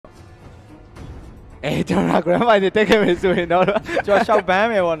ကျွန်တော် grand final တက်ခဲ့မယ်ဆိုရင်တော့ကျွန်တော်ရှောက်ပန်း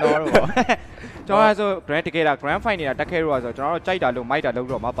မယ်ပေါ့နော်တော့ကျွန်တော်ဆို grand တကယ်လား grand final တက်ခဲ့လို့ဆိုတော့ကျွန်တော်တို့ကြိုက်တာလို့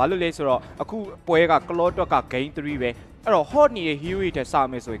မိုက်တာလို့တော့မှာဘာလို့လဲဆိုတော့အခုပွဲက claw တွက်က game 3ပဲအဲ့တော့ hot နေတဲ့ hero တွေတက်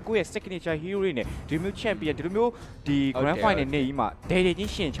စားမယ်ဆိုရင်ကိုယ့်ရဲ့ signature hero တွေနဲ့ဒီမျိုး champion ဒီလိုမျိုးဒီ grand final နေကြီး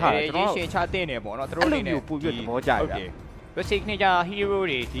မှာဒဲဒဲချင်းရှင်ချတယ်ကျွန်တော်ရှင်ချတင်နေပေါ့နော်သူတို့အနေနဲ့ပို့ပြီးသဘောကျတယ်ဗျ signature hero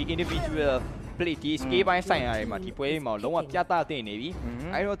တွေဒီ individual play ဒီ skill ပိုင်းဆိုင်ရာတွေမှာဒီပွဲတွေမှာလုံးဝပြသတင်နေပြီ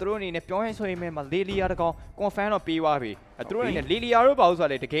အဲ့တော့သူတို့အနေနဲ့ပြောရင်ဆိုရင်မှာလေလီယာတကောင် confirm တော့ပေးသွားပြီသူတို့အနေနဲ့လေလီယာတို့ပါလို့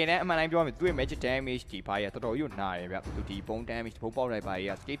ဆိုတော့လေတကယ်နဲ့အမှန်တိုင်းပြောမယ်သူ့ရဲ့ magic damage ဒီဘာကြီးတော်တော်ကြီးနာတယ်ဗျသူဒီ bone damage ဘုံပေါက်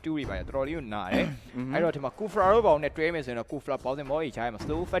လိုက်ပါကြီး skill 2တွေပါတော်တော်လေးကိုနာတယ်အဲ့တော့ဒီမှာ Kufra တို့ပါနဲ့တွဲမယ်ဆိုရင်တော့ Kufra ပေါင်းစင်မောကြီးချားမှာ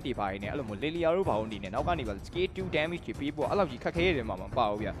slow fat တွေပါကြီးနဲ့အဲ့လိုမျိုးလေလီယာတို့ပါအနေနဲ့နောက်ကနေပါ skill 2 damage တွေပေးဖို့အဲ့လောက်ကြီးခက်ခဲရတယ်မှာ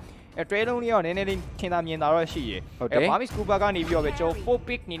မပါဘူးဗျအဲတွဲလုံးလေးတော့နည်းနည်းလေးထင်သာမြင်သာတော့ရှိရယ်အဲဘာမစ်စကူပါကနေပြီးတော့ပဲကျွန်တော်4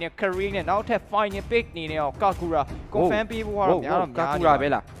 pick နေနဲ့ carry နဲ့နောက်ထပ် final pick နေနဲ့ကာကူရာ confirm ပေးဖို့ကတော့များတော့ကာကူရာပဲ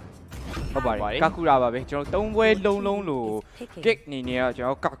လားဟုတ်ပါတယ်ကာကူရာပါပဲကျွန်တော်3ပွဲလုံးလုံးလို့ kick နေနဲ့ကျွန်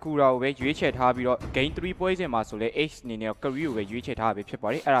တော်ကာကူရာကိုပဲရွေးချယ်ထားပြီးတော့ game 3ပွဲစဉ်မှာဆိုလဲ ace နေနဲ့ carry ကိုပဲရွေးချယ်ထားပဲဖြစ်ပါ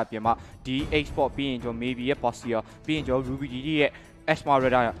တယ်အဲ့ဒါပြင်မှာဒီ Esports ပြီးရင်ကျွန်တော် maybe ရဲ့ bossier ပြီးရင်ကျွန်တော် RUBYDD ရဲ့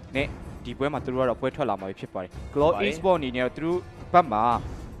Esmeralda နဲ့ဒီပွဲမှာသူတို့ကတော့ပွဲထွက်လာမှာဖြစ်ပါတယ် Glow Esports နေနဲ့သူတို့ဘက်မှာ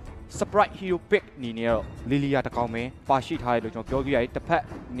surprise hero pick အနေနဲ့တော့လီလီယာတကောင်ပဲပါရှိထားတယ်လို့ကျွန်တော်ပြောပြရတယ်တစ်ဖက်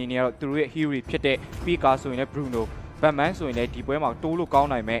အနေနဲ့တော့သူတို့ရဲ့ hero တွေဖြစ်တဲ့ PEKA ဆိုရင်လည်း Bruno ဘတ်မန်ဆိုရင်လည်းဒီပွဲမှာတိုးလို့ကောင်း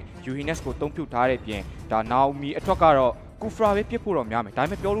နိုင်မဲ့ UHINES ကိုတုံးဖြုတ်ထားတဲ့ပြင်ဒါ NAOMI အထွက်ကတော့ Kufra ပဲပြစ်ဖို့တော့များ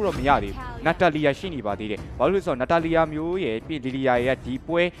မယ်ဒါပေမဲ့ပြောလို့တော့မရသေးဘူး Natalia ရှိနေပါသေးတယ်ဘာလို့လဲဆိုတော့ Natalia မျိုးရဲ့ပြလီလီယာ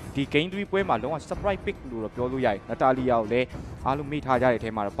ရဲ့ဒီပွဲဒီ game 3ပွဲမှာလုံးဝ surprise pick လို့တော့ပြောလို့ရတယ် Natalia ကိုလည်းအားလုံးမေ့ထားကြတဲ့အထဲ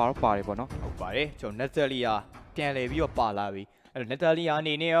မှာတော့ပါတယ်ပေါ့နော်ဟုတ်ပါတယ်ကျွန်တော် Natalia ပြန်လဲပြီးတော့ပါလာပြီအဲ့တော့ Natalia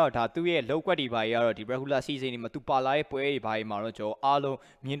အနေနဲ့တော့ဒါသူ့ရဲ့လောက်ကွက်တွေပါကြီးကတော့ဒီ regular season တွေမှာသူပါလာတဲ့ပွဲတွေပါကြီးမှာတော့ကျွန်တော်အားလုံး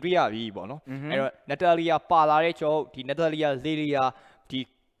မြင်တွေ့ရပြီပေါ့နော်အဲ့တော့ Natalia ပါလာတဲ့ကျွန်တော်ဒီ Natalia Lilia ဒီ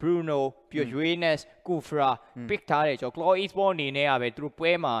Bruno ပြီးတော့ UHINES Kufra pick ထားတဲ့ကျွန်တော် Claw Esports အနေနဲ့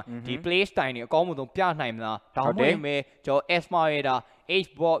ကပဲသူတို့ပွဲမှာဒီ play style တွေအကောင်းဆုံးပြနိုင်မလားဒါမှမဟုတ်ပဲကျွန်တော် Esmeralda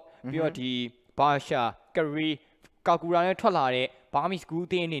Esports ပြီးတော့ဒီ Basha Curry ကာကူရာနဲ့ထွက်လာတဲ့ဘာမီစကူး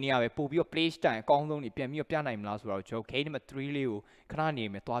တင်းအနေနဲ့ကပဲပို့ပြီးတော့ play style အကောင်းဆုံးတွေပြန်ပြီးတော့ပြနိုင်မလားဆိုတော့ကျွန်တော် game number 3လေးကိုခဏနေ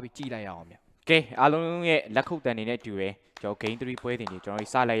မယ်သွားပြီးကြည့်လိုက်ရအောင်ဗျ။ကဲအားလုံးရဲ့လက်ခုပ်တန်နေနဲ့တူတယ်ကျွန်တော် game 3ပွဲတင်တွေကျွန်တော်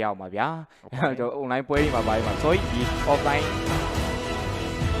စလိုက်ရအောင်ပါဗျာ။ကျွန်တော် online ပွဲတွေမှာပါမှာဆိုရင် offline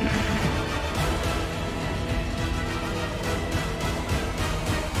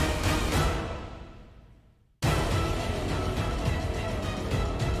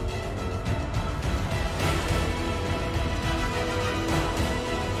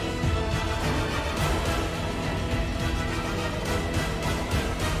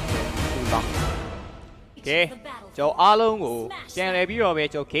ကဲကျွန်တော်အားလုံးကိုပြန်လည်ပြီးတော့ပဲ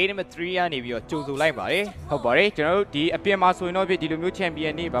ကျွန်တော် game number 3ကနေပြီးတော့ကြိုဆိုလိုက်ပါတယ်ဟုတ်ပါတယ်ကျွန်တော်တို့ဒီအပြင်မှာဆိုရင်တော့ဒီလိုမျိုး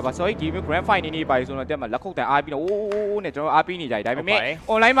champion နေပါ sorry ဒီမျိုး grand final နေပါဆိုတော့တက်မှာလက်ခုပ်တန်အားပြီးတော့အိုးနဲ့ကျွန်တော်အားပြီးနေကြတယ်ဒါပေမဲ့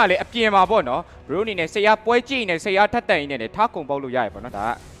online မှာလည်းအပြင်မှာပေါ့နော်ဘရိုအနေနဲ့ဆရာပွဲကြည့်နေဆရာထက်တန်ရင်းနဲ့ထားကုန်ပေါက်လို့ရတယ်ပေါ့နော်ဒါ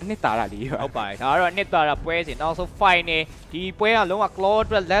ကအနှစ်သာရလေးဟုတ်ပါတယ်ဒါကတော့အနှစ်သာရပွဲစဉ်နောက်ဆုံး final ဒီပွဲကလုံးဝ claw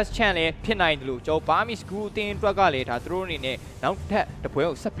အတွက် last chance လည်းဖြစ်နိုင်တယ်လို့ကျွန်တော် Burmese Ghouls အတင်းအတွက်ကလည်းဒါသူတို့အနေနဲ့နောက်ထပ်တစ်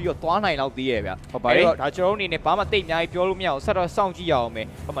ပွဲကိုဆက်ပြီးတော့သွားနိုင်လောက်သေးရဲ့ဗျဟုတ်ပါတယ်ဒါကျွန်တော်အနေနဲ့ဘာမှတိတ်အများကြီးပြောလို့မရအောင်ဆက်တော့စောင့်ကြည့်ရအောင်မယ်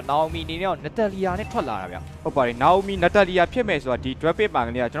ဟိုမှာ NAOMI အနေနဲ့တော့ Natalia နဲ့ထွက်လာတာဗျဟုတ်ပါတယ် NAOMI Natalia ဖြစ်မယ်ဆိုတာဒီ draft pick မှာက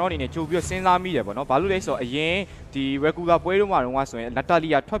နေကျွန်တော်အနေနဲ့ကြိုပြီးတော့စဉ်းစားမိတယ်ပေါ့နော်ဘာလို့လဲဆိုတော့အရင်ဒီ regular ပွဲတုန်းကဆိုရင်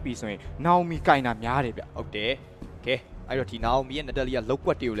Natalia ထွက်ပြီးဆိုရင် NAOMI ကင်တာများတယ်ဗျဟုတ်တယ်ကဲအဲ့တော့ဒီ NAOMI ရဲ့ Natalia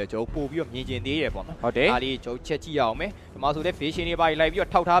လောက်ကွက်တွေကိုလည်းကျွန်တော်ပို့ပြီးတော့မြင်ကျင်သေးတယ်ပေါ့နော်ဟုတ်တယ်ဒါလေးကျွန်တော်ချက်ကြည့်ရအောင်မယ်ဒီမှာဆိုလဲ vision တွေပါလိုက်ပြီးတော့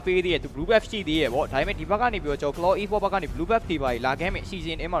ထောက်ထားပေးသေးတယ်သူ blue buff ရှိသေးတယ်ပေါ့ဒါပေမဲ့ဒီဘက်ကနေပြီးတော့ကျွန်တော် Claw Esports ဘက်ကနေ blue buff တွေပါလာခဲ့မယ်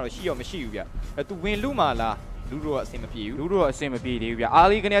season ထဲမှာတော့ရှိရောမရှိဘူးဗျအဲ့သူဝင်လူမှာလားလူတို့ကအဆင်မပြေဘူးလူတို့ကအဆင်မပြေသေးဘူးဗျအား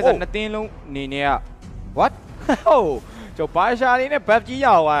လေးကနေဆိုနှစ်တင်းလုံးအနေနဲ့က what ဟုတ်ကျွန်တော်ဘာရှာလေးနဲ့ buff ကြီး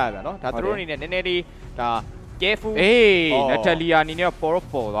ရအောင်ရဗျာနော်ဒါသူတို့အနေနဲ့နည်းနည်းလေးဒါ careful အေး Natalia အနေနဲ့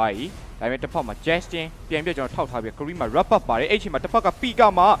ပေါ်သွားပြီဒါပေမဲ့တစ်ဖက်မှာ Justin ပြန်ပြကျွန်တော်ထောက်ထားပြီး Curry မှာ Rubber ပါတယ်အဲ့ချိန်မှာတစ်ဖက်က PEKA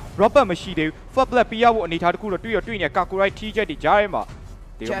မှာ Rubber မရှိသေးဘူး Fat Black ပြရဖို့အနေထားတစ်ခုတော့တွေ့နေ Kakurai ထီးချက်တွေကြားထဲမှာ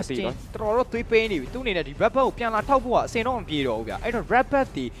Justin တော်တော်သွေးပေးနေပြီသူ့အနေနဲ့ဒီ Rubber ကိုပြန်လာထောက်ဖို့ကအစင်တော့မပြေတော့ဘူးဗျအဲ့တော့ Rubber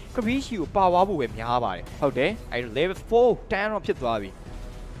ဒီ Curry ရှိကိုပါသွားဖို့ပဲများပါတယ်ဟုတ်တယ်အဲ့တော့ level 4 10တော့ဖြစ်သွား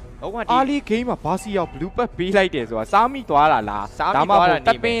ပြီဟုတ်ကဲ့ early game မှာဘာစီရောက် blue pack ပေးလိုက်တယ်ဆိုတာစားမိသွားတာလားဒါမှ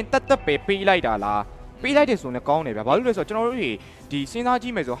မဟုတ်တပင်တက်ပဲပေးလိုက်တာလားပေးလိုက်တယ်ဆိုရင်ကောင်းတယ်ဗျဘာလို့လဲဆိုတော့ကျွန်တော်တို့ဒီစဉ်းစားကြ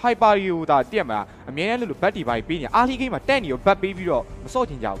ည့်မယ်ဆို hyper ရီကိုဒါတည့်မှာအမြဲတမ်းလို့ bat ဒီပါပေးနေ early game မှာတက်နေရော bat ပေးပြီးတော့မစော့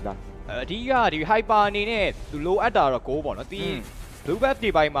ချင်ကြဘူးလားအဓိကဒီ hyper အနေနဲ့သူလိုအပ်တာတော့ goal ပေါ့နော်ဒီ blue buff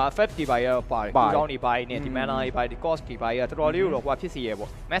ဒီပိုင်းမှာ fat ဒီပိုင်းရောပါတယ်ကူတောင်းဒီပိုင်းနဲ့ဒီ mana ဒီပိုင်းဒီ cost ဒီပိုင်းကတော်တော်လေးကိုတော့ဟိုဖြစ်စီရဲပေါ့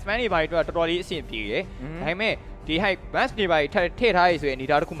mass man ဒီပိုင်းတော့တော်တော်လေးအဆင်ပြေတယ်ဒါပေမဲ့ ဒီ high mass တွေပါထည့်ထားရဆိုရင်အနေ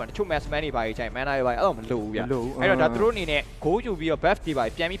ဒါတစ်ခုမှတချို့ mass man တွေပါကြီး mana တွေပါအဲ့တော့မလိုဘူးဗျအဲ့တော့ဒါသူတို့အနေနဲ့ goal ယူပြီးတော့ buff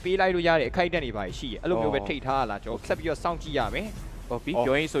တွေပါပြန်ပြီးပေးလိုက်လို့ရတဲ့အခိုက်အတန့်တွေပါရှိရအဲ့လိုမျိုးပဲထိတ်ထားရလားကျွန်တော်ဆက်ပြီးတော့စောင့်ကြည့်ရမယ်ဟုတ်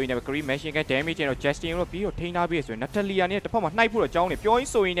ပြီပြောရင်းဆိုရင်လည်း Green Machine က damage နဲ့တော့ Justin တို့ပြီးတော့ထိန်းထားပြီးဆိုရင် Natalia နဲ့တစ်ဖက်မှာနှိုက်ဖို့တော့ကြောင်းနေပြောရ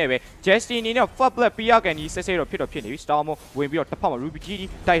င်းဆိုရင်လည်းပဲ Justin အနေနဲ့ Fat Black ပြရကန်ဒီဆက်တော့ဖြစ်နေပြီ Star Mo ဝင်ပြီးတော့တစ်ဖက်မှာ RUBYDD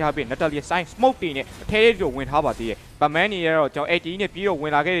တိုက်ထားပြီး Natalia Sign Smoke တွေနဲ့အထဲလေးတို့ဝင်ထားပါသေးတယ်ဗမန်နေရတော့ကျွန်တော် AD နဲ့ပြီးတော့ဝ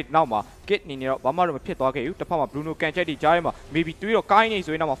င်လာခဲ့တဲ့နောက်မှာ Kit အနေနဲ့တော့ဘာမှတော့မဖြစ်သွားခဲ့ဘူးတစ်ဖက်မှာ Bruno Canချက်တွေကြားထဲမှာ maybe တွေးတော့ကိုင်းနေ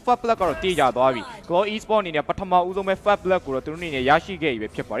ဆိုရင်တော့ Fat Black ကတော့တေးကြသွားပြီ Glow Esports အနေနဲ့ပထမဦးဆုံးပဲ Fat Black ကိုတော့သူတို့အနေနဲ့ရရှိခဲ့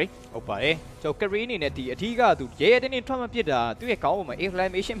ပြီပဲဖြစ်ပါတယ်ဟုတ်ပါတယ်ကျွန်တော် Career အနေနဲ့ဒီအထီးကသူရဲရဲတင်းတင်းထွက်မပစ်တာသူ့ရဲ့ခေါင်းပေါ်မှာ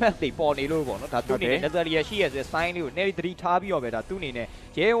inflammation mask တွေပေါ်နေလို့ပေါ့နော်ဒါသူ့အနေနဲ့ Natalia ရှိရဆို sign လေးကိုနည်းနည်းသတိထားပြီးတော့ပဲဒါသူ့အနေ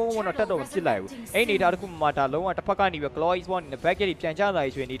နဲ့ရဲဝုန်းဝုန်းတော့တက်တော့မပစ်လိုက်ဘူးအဲ့အနေထားတစ်ခုမှဒါလုံးဝတစ်ဖက်ကနေပြီး Glow Esports အနေနဲ့ back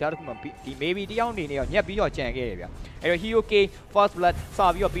တွေပြန်ချလာပြီဆိုရင်အနေထားတစ်ခုမှဒီ maybe တယောက်အနေနဲ့ညက်ပြီးတော့ကြံခဲ့တယ်ဗျအဲ့တော့ HICCUP First Blood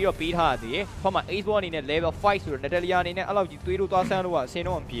စပြီးတော့ပေးထားသေးတယ်ဖက်မှာ Esports အနေနဲ့ level 5ဆိုတော့ Natalia အနေနဲ့အဲ့လောက်ကြီးသွေးလို့သွားဆန်းလို့ကအ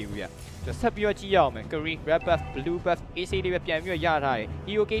စင်တော့မပြေဘူးဗျကျွန်တော်ဆက်ပြီးတော့ကြည့်ရအောင်မယ် Curry Red Buff Blue Buff AC တွေပဲပြန်ပြီးတော့ရထားတယ်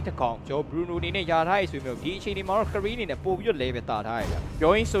HICCUP တစ်ကောင်ကျွန်တော် Bruno အနေနဲ့ရထားရဆိုပြီးတော့ဒီအချိန်ဒီမှာတော့ Curry အနေနဲ့ပို့ပြီးတော့ level တာထားရဗျ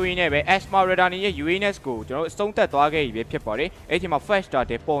ပြောရင်းဆိုရင်လည်းပဲ Esmeralda ရဲ့ UNS ကိုကျွန်တော်အဆုံးသက်သွားခဲ့ပြီပဲဖြစ်ပါတယ်အဲ့ဒီမှာ Fast Star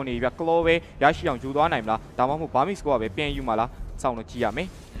တွေပေါ်နေပြီ Claw ပဲရရှိအောင်ယူသွားနိုင်မလားဒါမှမဟုတ် Burmese Ghouls ပဲပြန်ယူမှာလားစောင့်လို့ကြည့်ရ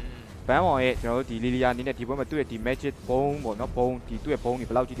မယ်ဘန်းမောင်ရဲ့ကျွန်တော်တို့ဒီလီလီယာအနေနဲ့ဒီဘက်မှာသူ့ရဲ့ဒီ magic ဘုံပေါ့နော်ဘုံဒီသူ့ရဲ့ဘုံတွေ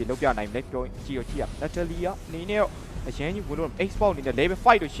ဘယ်လောက်ကြီးတွေလောက်ပြနိုင်မလဲပြောကြည့်ရ Natalia အနေနဲ့တော့အရင်ကြီးဝင်လို့ Xbox အနေနဲ့ level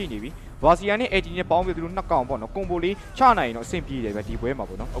 5တို့ရှိနေပြီ Vasia နဲ့ AD နဲ့ပေါင်းပြီးသူတို့နှစ်ကောင်ပေါ့နော် combo လေးချနိုင်ရင်တော့အဆင်ပြေတယ်ပဲဒီပွဲ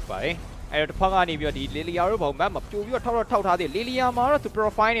မှာပေါ့နော်ဟုတ်ပါတယ်အဲ့တော့တစ်ဖက်ကနေပြီးတော့ဒီလီလီယာတို့ဘောမတ်မှာပြိုပြီးတော့ထောက်ထားသေးလီလီယာမှာတော့သူ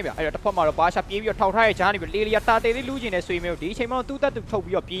profile နေဗျအဲ့တော့တစ်ဖက်မှာတော့ဘာရှာပြေးပြီးတော့ထောက်ထားရဲ့ဂျားနေပြီးလီလီယာတာတေလေးလူကျင်နေဆွေမျိုးဒီအချိန်မှာတော့သူ့တက်သူထုတ်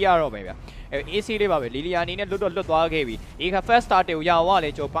ပြီးတော့ပြေးရတော့မယ်ဗျအဲ့ AC လေးပါပဲလီလီယာအနေနဲ့လွတ်သွားခဲ့ပြီဒီက first start ကိုရ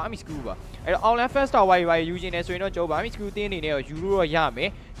အောင်လေကျွန်တော် Burmese Ghouls ပါအဲ့တော့ online first star YY ယူကျင်နေဆိုရင်တော့ကျွန်တော် Burmese Ghouls တင်းအနေနဲ့ယူလို့တော့ရမ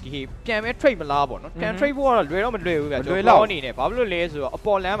ယ်ဒီပြန်မဲ trade မလားပေါ့နော်ပြန် trade ဖို့ကတော့လွယ်တော့မလွယ်ဘူးဗျကျွန်တော်အနေနဲ့ဘာဖြစ်လို့လဲဆိုတော့အ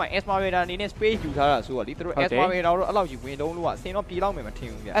ပေါ်လမ်းမှာ Esmeralda အနေနဲ့ space ယူထားတာဆိုတော့လေသူတို့ Esmeralda တို့အဲ့လောက်ကြီးဝင်လုံးလို့ကအစင်တော့ပြေးလောက်မယ်မထင်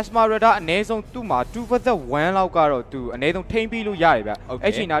ဘူးဗျ Esmeralda အနည်းဆုံးသူ့မှာ2/1လောက်ကတော့သူအနည်းဆုံးထိမ့်ပြီးလို့ရတယ်ဗျ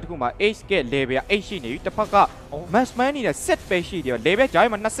အဲ့ချိန်နာတစ်ခုမှာ ace က level 8ရှိနေပြီတစ်ဖက်က Maxman နေတဲ့ set ပဲရှိတယ် level ဂျားထဲ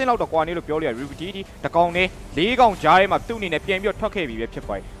မှာ2ဆင့်လောက်တော့ကွာနေလို့ပြောလို့ရ RUBYDD တကောင်နဲ့4ကောင်ဂျားထဲမှာသူ့အနေနဲ့ပြန်ပြီးတော့ထွက်ခဲ့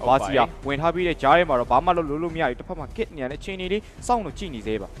ပြီပဲဖြစ်ပါတယ်ဘာစီယာဝင်ထားပြီးတဲ့ဂျားထဲမှာတော့ဘာမှလို့မရဘူးတစ်ဖက်မှာ kit နေရတဲ့အချိန်လေးစောင့်လို့ကြည့်နေ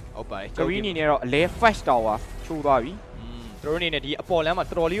သေးပါဟုတ်ပါတယ် Green အနေနဲ့တော့အလဲ fast tower ချိုးသွားပြီသူတို့အနေနဲ့ဒီအပေါ်လမ်းမှာ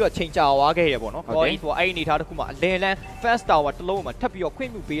တော်တော်လေးတော့ချိန်ကြာသွားခဲ့ရပေါ့နော်ဟုတ်တယ်ဆိုအဲ့အနေထားတစ်ခုမှာအလဲလမ်း fast tower တစ်လုံးမှာထပ်ပြီးတော့ခွင့်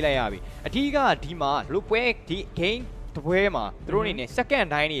ပြုပေးလိုက်ရပြီအဓိကဒီမှာလူပွဲဒီ game တပွဲမှာသူတို့အနေနဲ့ second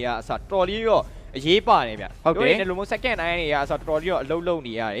တိုင်းတွေကအစတော်လေးတော့အရေးပါတယ်ဗျဟုတ်တယ်လူမျိုး second တိုင်းတွေကအစတော်တော်လေးတော့အလုံးလုံး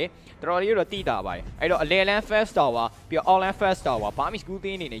နေရတယ်တော်တော်လေးတော့တိတာပါတယ်အဲ့တော့အလဲလမ်း fast tower ပြီးတော့ online fast tower Burmese Ghouls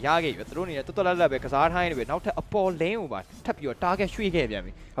တင်းအနေနဲ့ရခဲ့ပြီသူတို့အနေနဲ့တော်တော်လက်ပဲကစားထိုင်းနေပြီနောက်ထပ်အပေါ်လင်းကိုပါထပ်ပြီးတော့ target ရွှေ့ခဲ့ပြန်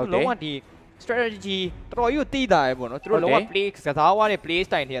ပြီလုံးဝဒီ strategy တော်တော်ကြီးကိုတိတာရယ်ပေါ့နော်သူတို့လုံးဝ play ကစားဝါးတဲ့ play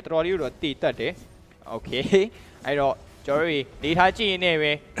style တွေကတော်တော်လေးတော့တိတတ်တယ် okay အဲ့တော့ကျွန်တော်တို့ဒေတာကြည့်ရင်လည်းပဲ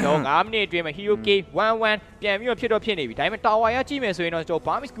ကျွန်တော်9မိနစ်အတွင်းမှာ HICCUP 1-1ပြန်ပြီးတော့ဖြစ်နေပြီဒါပေမဲ့ tower ရကြည့်မယ်ဆိုရင်တော့ကျွန်တော်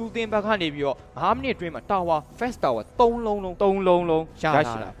Burmese Ghouls တင်းဘက်ကနေပြီးတော့9မိနစ်အတွင်းမှာ tower first tower 3လုံးလုံး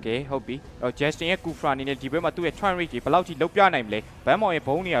ရရှိတာ okay ဟုတ်ပြီတော့ Justin ရဲ့ Kufra အနေနဲ့ဒီဘက်မှာသူ့ရဲ့ turn rate တွေဘယ်လောက်ထိလောက်ပြနိုင်မလဲဘန်းမောင်ရဲ့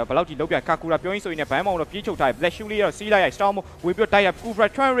ဘုံတွေကဘယ်လောက်ထိလောက်ပြ Kakura ပြောရင်းဆိုရင်လည်းဘန်းမောင်တော့ပြေးချုပ်ထားတယ် Black Shoe လေးတော့စီးလိုက်ရ Star မို့ဝင်ပြီးတော့တိုက်ရ Kufra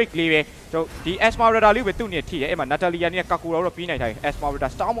turn rate လေးပဲကျွန်တော်ဒီ Esmeralda လေးပဲသူ့အနေနဲ့ထိတယ်အဲ့မှာ Natalia နဲ့ Kakura တော့ပြီးနိုင်ထားတယ် Esmeralda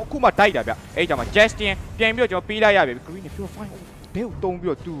Star မို့အခုမှတိုက်တာဗျအဲ့ကြောင့်မှာ Justin ပြန်ပြီးတော့ကျွန်တော်ပြီးလိုက်ရပြီ Green နဲ့ Pure Fine ဘဲ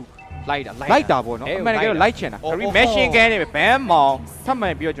ကိုတုံးပြီးတော့သူလိုက်တာပေါ့နော်အမှန်တကယ်တော့လိုက်ချင်တာ Curry machine gun နဲ့ပဲဘန်းမောင်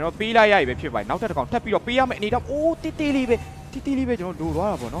ထပ်မှန်ပြီးတော့ကျွန်တော်ပေးလိုက်ရပြီပဲဖြစ်ပါတယ်နောက်တစ်ခါထပ်ပြီးတော့ပေးရမယ်အနေတော့အိုးတီးလေးပဲကျွန်တော်လိုသွား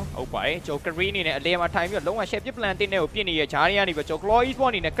တာပေါ့နော်ဟုတ်ပါတယ်ကျွန်တော် Curry အနေနဲ့အလဲမှာထိုင်ပြီးတော့လုံးဝ share ပစ် plan တင်းတဲ့ကိုပြစ်နေရဂျားတွေကနေပြီးကျွန်တော် Claw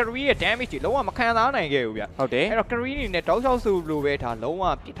Esports အနေနဲ့ Curry ရဲ့ damage တွေလုံးဝမခံစားနိုင်ခဲ့ဘူးဗျဟုတ်တယ်အဲ့တော့ Curry အနေနဲ့တောက်လျှောက်ဆိုလိုပဲဒါလုံး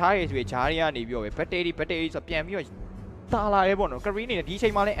ဝပစ်ထားရဆိုဂျားတွေကနေပြီးတော့ပဲ battery ဆိုပြန်ပြီးတော့တာလာရဲပေါ့နော် Curry အနေနဲ့ဒီ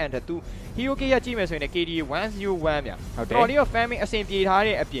ချိန်မှာလည်း under သူ HICCUP ရကြည့်မယ်ဆိုရင်လည်း KD 101ဗျဟုတ်တယ်တော်လေးရော family အဆင်ပြေထား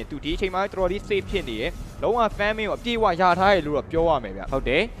တဲ့အပြင်သူဒီချိန်မှာတော်တော်လေး safe ဖြစ်နေတယ်လုံးဝ family ကိုအပြည့်အဝရထားရလို့တော့ပြောရမယ်ဗျဟုတ်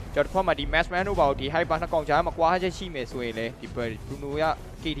တယ်ကျွန်တော်တစ်ခါမှဒီ Maxman တို့ပါဒီ hyper နှစ်ကောင်ကြားမှာကွာချက်ရှိမယ်ဆိုရင်လည်းဒီ Bruno ရ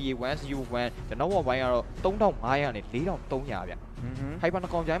KD 101ကျွန်တော်ဘောပိုင်းကတော့3500နဲ့4300ဗျhyper နှ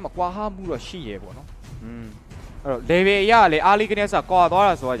စ်ကောင်ကြားမှာကွာဟာမှုတော့ရှိရဲပေါ့နော်အဲ့တော့ level အရလေအားလေးကနေစ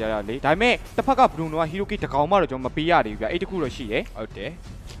ကွာသွားတာဆိုတော့ကြာလေဒါပေမဲ့တစ်ဖက်က Bruno က HICCUP တကောင်မှတော့ကျွန်တော်မပေးရသေးဘူးဗျအဲ့တခုတော့ရှိတယ်ဟုတ်တယ်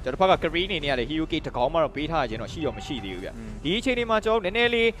ကျွန်တော်ဘက်က career အနေနဲ့လည်း hero key တကောင်းမှတော့ပေးထားခြင်းတော့ရှိရောမရှိသေးဘူးဗျဒီအချိန်လေးမှာကျွန်တော်နည်းန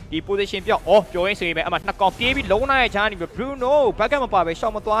ည်းလေးဒီ position ပြောင်းပြောရင်းဆိုရင်ပဲအမှနှစ်ကောင်ပြေးပြီးလုံးနိုင်ချားနေပြီ Bruno ဘက်က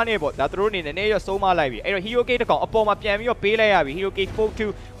မပါပဲရှော့မသွားနေပေါ့ဒါသူတို့အနေနဲ့နည်းရောဆုံးမလိုက်ပြီအဲ့တော့ hero key တကောင်အပေါ်မှာပြန်ပြီးတော့ပေးလိုက်ရပြီ hero key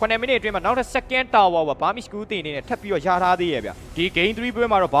 4-2 9 minute အတွင်းမှာနောက်ထပ် second tower ပါ Burmese Ghouls တင်နေနဲ့ထပ်ပြီးတော့ရထားသေးရဲ့ဗျဒီ game 3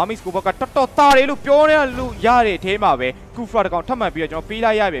ပွဲမှာတော့ Burmese Ghouls ဘက်ကတော်တော်သားတယ်လို့ပြောရလို့ရတဲ့အထဲမှာပဲ Kufra တကောင်ထပ်မှန်ပြီးတော့ကျွန်တော်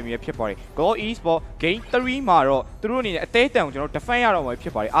ပေးလိုက်ရပြီမြင်ဖြစ်ပါတယ် Go Esports game 3မှာတော့သူတို့အနေနဲ့အသေးတန်ကိုကျွန်တော် defend ရတော့မှာဖြ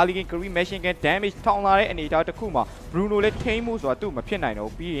စ်ပါတယ် early game career machine gun damage ထောင်လာတဲ့အနေအထားတစ်ခုမှာ Bruno လည်းထိန်းမှုဆိုတာသူ့မဖြစ်နိုင်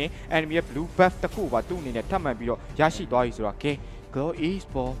တော့ပြီးရင် enemy ရဲ့ blue buff တစ်ခုပါသူ့အနေနဲ့ထပ်မှန်ပြီးတော့ရရှိသွားပြီဆိုတာ okay Go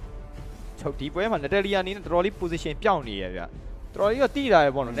Esports ချုပ်ဒီပွဲမှာ Natalia အနေနဲ့တော်တော်လေး position ပြောင်းနေရဗျတော်တော်လေးတော့တိလာရ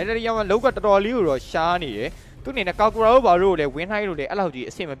ပေါ့နော် Natalia မှာလောက်ကတော်တော်လေးကိုတော့ရှားနေတယ်သူအနေနဲ့ Kakura တို့ဘာလို့လဲ win high လို့လဲအဲ့လောက်ကြီး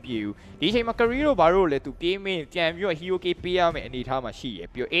အဆင်မပြေဘူးဒီအချိန်မှာ career တို့ဘာလို့လဲသူပြေးမင်းပြန်ပြီးတော့ hero key ပေးရမယ်အနေထားမှာရှိရ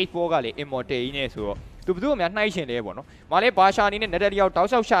ပြီးတော့ 8 ball ကလည်း immortal ကြီးနဲ့ဆိုတော့သူဘယ်သူမှနှိုက်ရှင်လဲပေါ့နော်။မာလဲဘာရှာအနေနဲ့ Natalia ကိုတောက်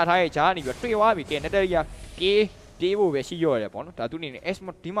လျှောက်ရှာထားရဲ့ဂျားနေပြီးတွေ့သွားပြီကဲ Natalia ပြေးဖို့ပဲရှိရောရတယ်ပေါ့နော်။ဒါသူအနေနဲ့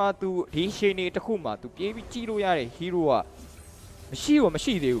ဒီမှာသူဒီရှင်နေတစ်ခုမှာသူပြေးပြီးကြီးလို့ရတဲ့ hero ကမ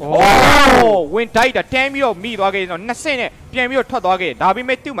ရှိသေးဘူး။ဝင်တိုက်တာတန်းပြီးတော့မိသွားခဲ့တော့20နဲ့ပြန်ပြီးတော့ထွက်သွားခဲ့။ဒါပေ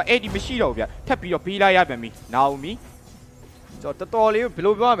မဲ့သူ့မှာ80မရှိတော့ဘူးဗျ။ထပ်ပြီးတော့ပေးလိုက်ရပြန်ပြီ။ NAOMIတော်တော်လေးဘယ်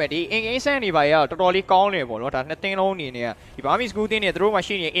လိုပြောရမလဲဒီအင်ဂိမ်းဆန်နေပါရတော့တော်တော်လေးကောင်းနေပေါ့နော်ဒါနှစ်သင်းလုံးအနေနဲ့ဒီ Burmese Ghouls တင်းနေသူတို့မှ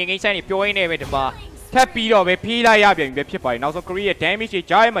ရှိနေအင်ဂိမ်းဆန်နေပြောရင်းနေပဲဒီမှာထပ်ပြီးတော့ပဲဖေးလိုက်ရပြန်ပြီပဲဖြစ်ပါတယ်နောက်ဆုံး career damage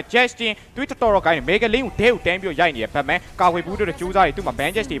တွေကြားရမှာ Justin သူတော်တော်ကိုင်းနေ Mega Link ကိုဒဲကိုတန်းပြီးတော့ရိုက်နေရ Batman ကာဝေဘူးတို့ကြိုးစားတွေသူ့မှာ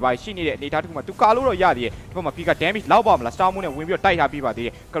Banges တွေပါရှိနေတဲ့အနေအထားတစ်ခုမှာသူကာလို့တော့ရသေးတယ်ဒီဘက်မှာ PEKA damage လောက်ပါမလား Star Moon နဲ့ဝင်ပြီးတော့တိုက်ထားပြီးပါသေးတ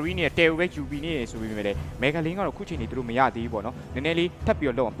ယ် career နဲ့ Tail ပဲ UB နေဆိုပြီးမြင်တယ် Mega Link ကတော့ခုချိန်နေသူတို့မရသေးဘူးပေါ့နော်နည်းနည်းလေးထပ်ပြီး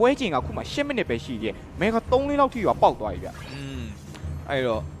တော့လောက်ပွဲချိန်ကခုမှ10 minute ပဲရှိသေးတယ် Mega 3 လောက်ထိရောပေါက်သွားပြီဗျ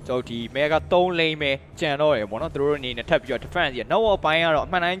အဲ့တော့ကျွန်တော်ဒီ Mega 3 lane ပဲကြံတော့ရပေါ့နော်သူတို့အနေနဲ့ထပ်ပြီးတော့ defense ရနောက်အပိုင်းကတော့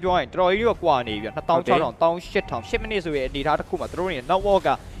အမှန်တိုင်းပြောရင်တော်တော်ကြီးတော့ကွာနေပြီ2600 18000 10 minute ဆိုရဲ့အနေထားတစ်ခုမှာသူတို့အနေနဲ့နောက်ဝေါ်က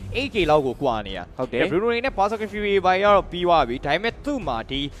 8K လောက်ကိုကွာနေရဟုတ်တယ် Bruno အနေနဲ့ Berserker Fury ဘိုင်ကတော့ပြီးသွားပြီဒါပေမဲ့သူ့မှာ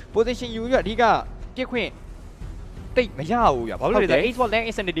ဒီ position ယူရအဓိကပြစ်ခွင့်တိတ်မရဘူးဗျဘာလို့လဲဆိုတော့ Esports Land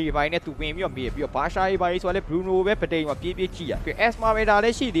Insanity ဘိုင်းနဲ့သူဝင်ပြီးတော့မေးပြီးတော့ဘာရှာရေးဘိုင်းဆိုတော့လေ Bruno ပဲပတိန်မှာပြေးကြည့်ရပြီး Asma Meta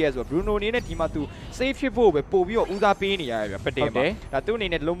လည်းရှိသေးရဆိုတော့ Bruno အနေနဲ့ဒီမှာသူ save ဖြစ်ဖို့ပဲပို့ပြီးတော့ဦးစားပေးနေရတယ်ဗျပတိန်မှာဒါသူ့အနေ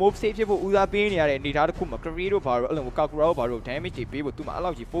နဲ့ low move save ဖြစ်ဖို့ဦးစားပေးနေရတဲ့အနေအထားတစ်ခုမှာ career တို့ဘာလို့အဲ့လို Kakura တို့ဘာလို့ damage တွေပေးဖို့သူ့မှာ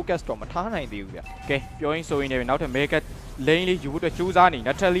အဲ့လောက်ကြီး focus တော့မထားနိုင်သေးဘူးဗျကဲပြောရင်းဆိုရင်းနဲ့နောက်ထပ် Mega lane လေးယူဖို့အတွက်ကြိုးစားနေ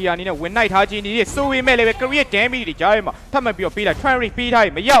Natalia အနေနဲ့ဝင်နိုင်ထားခြင်းဒီဆိုပေမဲ့လည်းပဲ career damage တွေကြားထဲမှာထပ်မံပြီးတော့ပေးလိုက် Trend rate ပေးထား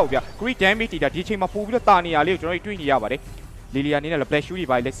ရင်မရဘူးဗျ career damage တွေဒါဒီချိန်မှာပို့ပြီးတော့တာနေရလေးကိုကျွန်တော်တို့တွေ့နေရပါတယ်Lilia အနေနဲ့လည်း black shoe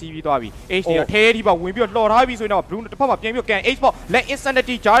တွေပါလဲစီးပြီးသွားပြီ H တွေကထဲဒီပါဝင်ပြီးတော့လှော်ထားပြီဆိုရင်တော့ Bruno တစ်ဖက်မှာပြန်ပြီးတော့ကန် Esports လက်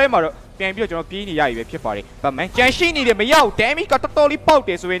insanity ကြားထဲမှာတော့ပြန်ပြီးတော့ကျွန်တော်ပြေးနေရပြီပဲဖြစ်ပါတယ်။ဗတ်မန်ကြန်ရှိနေတယ်မရဘူး damage ကတော်တော်လေး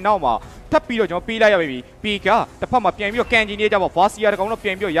ပေါက်တယ်ဆိုရင်နောက်မှာထပ်ပြီးတော့ကျွန်တော်ပေးလိုက်ရပြီ PEKA တစ်ဖက်မှာပြန်ပြီးတော့ကန်ဂျီနေကြပါ Vasia တကောင်တော့ပြ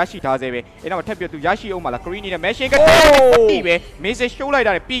န်ပြီးတော့ရရှိထားသေးပဲ။အဲ့နောက်မှာထပ်ပြီးတော့သူရရှိအောင်မလား Green နေတဲ့ machine ကတိပဲ message show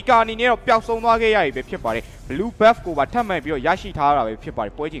လိုက်တာနဲ့ PEKA အနေနဲ့တော့ပျောက်ဆုံးသွားခဲ့ရပြီပဲဖြစ်ပါတယ်။ Blue buff ကိုပါထပ်မှန်ပြီးတော့ရရှိထားတာပဲဖြစ်ပါတယ်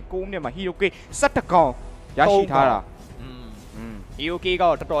။ပွဲချိန်9မိနစ်မှာ Hero K 17ကောင်ရရှိထားတာEOK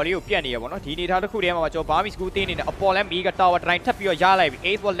ကတော့တော်တော်လေးကိုပြတ်နေရပါတော့ဒီအနေထားတစ်ခုတည်းမှာကျွန်တော် Burmese Ghouls တင်းနေတယ်အပေါ်လဲ Mega Tower တိုင်းထပ်ပြီးတော့ရလိုက်ပြီ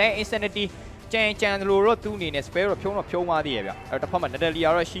Esports Land Insanity ကြံလို့တော့သူ့အနေနဲ့ spare တော့ဖြုံးသွားသေးရဲ့ဗျအဲ့တော့တစ်ဖက်မှာ Natalia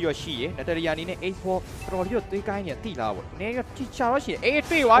တော့ရှိရ Natalia အနေနဲ့ Esports တော်တော်လေးတော့သွေးကိုင်းနေတိလာပေါ့နည်းတော့ချာတော့ရှိအေး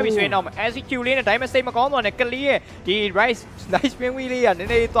တွေ့သွားပြီဆိုရင်တော့ SQ လေးနဲ့ Diamond State မကောင်းတော့နဲ့ကလေးရဲ့ဒီ Rise Nice Spin Wheel လေးကနည်း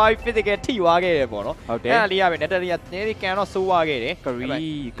နည်းသွားပြီး physical ထိသွားခဲ့တယ်ပေါ့နော်ဟုတ်တယ်အဲ့လေးရပဲ Natalia နည်းနည်းကန်တော့ဆိုးသွားခဲ့တယ်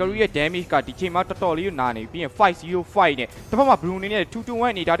Career ရဲ့ damage ကဒီချိန်မှာတော်တော်လေးကိုနာနေပြီးရင် 505 နဲ့တစ်ဖက်မှာ Bruno အနေနဲ့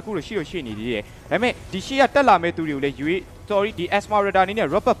 221 အနေဒါတခုလို့ရှိနေသေးတယ်ဒါပေမဲ့ဒီရှေ့ကတက်လာမဲ့သူတွေကိုလည်းရွေး sorry ဒီ Asma Radar အနေနဲ့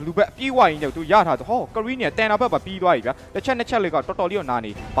rubber blue back ပြေးဝိုင်းနေသူရထားတော့ဟော career နဲ့တန်တာဘက်ပါပြီးသွားပြီဗျာတစ်ချက်နှစ်ချက်လေးကတော်တော်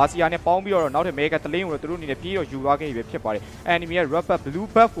လေးတော့နာနေဘာစီယာနဲ့ပေါင်းပြီးတော့နောက်ထပ် Mega တလင်းကိုတော့သူတို့အနေနဲ့ပြေးတော့ယူသွားခဲ့ပြီပဲဖြစ်ပါတယ် enemy ရဲ့ rubber blue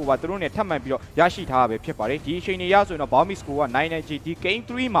back ကိုပါသူတို့နဲ့ထပ်မံပြီးတော့ရရှိထားတာပဲဖြစ်ပါတယ်ဒီအချိန်တွေရဆိုရင်တော့ Burmese Ghouls က 99G ဒီ game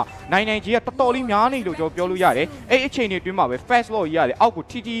 3မှာ 99G ကတော်တော်လေးများနေလို့ကျွန်တော်ပြောလို့ရတယ်အဲ့အချိန်တွေအတွင်းမှာပဲ fast law ကြီးရတယ်အောက်ကို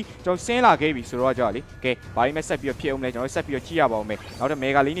ထီကျွန်တော်ဆင်းလာခဲ့ပြီဆိုတော့ကြာလေကဲဘာလို့မဆက်ပြီးတော့ဖြစ်အောင်လဲကျွန်တော်ဆက်ပြီးတော့ကြည့်ရပါဦးမယ်နောက်ထပ်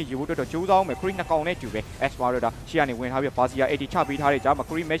Mega လေးနေယူဖို့တော့ကြိုးစားအောင်မယ် Creed 2ကောင်နဲ့တူပဲ Asma Radar ရှေ့ကနေဝင်ထားပြီး Vasia 80ချပေးထားတဲ့ကြားမှာ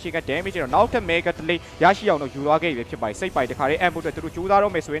Creed Machine က damage တော့နောက်ထပ် Mega တလေးရရှိအောင်တော့ယူသွားခဲ့ပြီဖြစ်ပါတယ်စိတ်ပိုက်တခါလေး ambush တွေသူတို့ကြိုး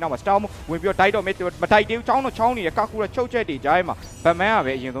စားတော့မယ်ဆိုရင်တော့ Star ဝင်ပြီးတော့တိုက်တော့မယ်မတိုက်သေးဘူးချောင်းတော့ချောင်းနေတယ်ကာကူတော့ချုပ်ချက်တွေကြားထဲမှာ Batman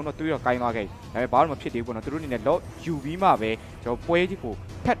ကပဲအရင်ဆုံးတော့တွေးတော့ကိုင်းသွားခဲ့ပြီဒါပေမဲ့ဘာလို့မဖြစ်သေးဘူးပေါ့နော်သူတို့အနေနဲ့တော့ယူပြီးမှပဲကျွန်တော်ပွဲကြီးကို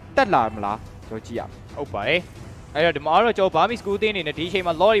ထက်တက်လာမလားကျွန်တော်ကြည့်ရအောင်ဟုတ်ပါတယ် အဲ့တော့ဒီမှာတော့ကျွန်တော် Burmese Ghouls တင်းနေနဲ့ဒီအချိန်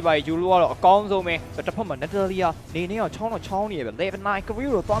မှာ lorry ပါယူလို့ကတော့အကောင်းဆုံးပဲတစ်ဖက်မှာ Natalia နေနေအောင်ချောင်းနေရပဲ level 9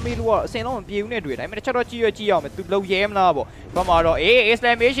 career ကိုသွားမေးလို့ကတော့အစင်လုံးမပြေဘူးနဲ့တွေ့တယ်ဒါပေမဲ့တစ်ချက်တော့ကြည့်အောင်မယ်သူလုံရဲမလားပေါ့ဒီဘက်မှာတော့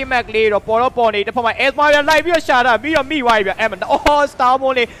Islamation Mac လေးတော့ပေါ်နေတစ်ဖက်မှာ Esmaya လိုက်ပြီးတော့ရှာတာပြီးတော့မိသွားပြီဗျအဲ့မှာ Star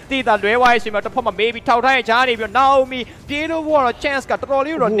Moon လေးတည်တာလွဲသွားရဲ့အချိန်မှာတစ်ဖက်မှာ maybe ထောက်ထားရဲ့ချားနေပြီးတော့ Naomi ပြေးလို့ကတော့ chance ကတော်တော်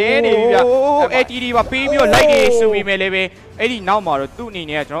လေးတော့နည်းနေပြီဗျ ATD ပါပေးပြီးတော့လိုက်နေဆိုပြီးမယ်လေပဲအဲ့ဒီနောက်မှာတော့သူ့အနေ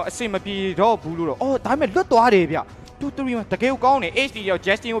နဲ့ကကျွန်တော်အစင်မပြေတော့ဘူးလို့တော့ဒါပေမဲ့လွတ်သွားတယ်ဗျ2-3မှာတကယ်ကောင်းတယ် HD ရောက်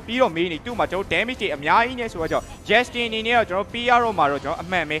Justin ကိုပြီးတော့မေးနေသူ့မှာကျွန်တော် damage တွေအများကြီးနဲ့ဆိုတော့ Justin အနေနဲ့တော့ကျွန်တော်ပေးရတော့မှာတော့ကျွန်တော်အ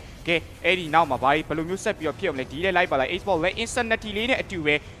မှန်ပဲကဲအဲ့ဒီနောက်မှာဘာကြီးဘယ်လိုမျိုးဆက်ပြီးတော့ဖြစ်အောင်လဲဒီလေးလိုက်ပါလား Esports လဲ Insanity လေးနဲ့အတူ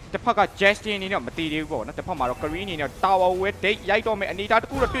ပဲတစ်ဖက်က Justin အနေနဲ့မတည်သေးဘူးပေါ့နော်တစ်ဖက်မှာတော့ Korean အနေနဲ့ Tower ဝဲ date ရိုက်တော့မယ်အနေထားတစ်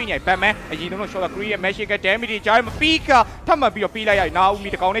ခုတော့တွေ့နေပြီ Batman အရင်ဆုံး shot Korean ရဲ့ magic damage တွေကြားမှာ PEKA ထပ်မှတ်ပြီးတော့ပေးလိုက်ရပြီ NAOMI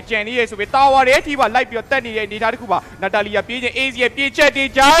တကောင်နဲ့ကြံနေရဲဆိုပြီး Tower ရဲ့အထိပါလိုက်ပြီးတော့တက်နေတဲ့အနေထားတစ်ခုပါ Natalia ပြေးခြင်း Asia ပြေးချက်တွေ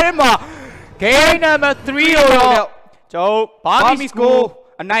ကြားမှာ game number 3ကိုတော့ကျွန်တော် Burmese Ghouls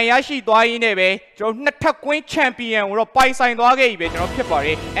အနိုင်ရရှိသွားရင်းနဲ့ပဲကျွန်တော်နှစ်ထပ်ကွင်းချန်ပီယံကိုတော့ပိုင်ဆိုင်သွားခဲ့ပြီပဲကျွန်တော်ဖြစ်ပါတ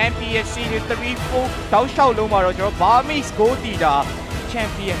ယ် MPL Series 3-4 တောက်လျှောက်လုံးမှာတော့ကျွန်တော် Burmese Ghouls တီတာချန်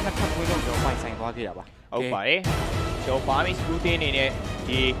ပီယံနှစ်ထပ်ကွင်းလုံးကျွန်တော်ပိုင်ဆိုင်သွားခဲ့တာပါဟုတ်ပါတယ်ကျွန်တော် Burmese Ghouls တင်းအနေနဲ့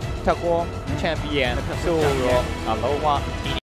ဒီထပ်ကွင်းချန်ပီယံဆိုတော့အလုံးဝ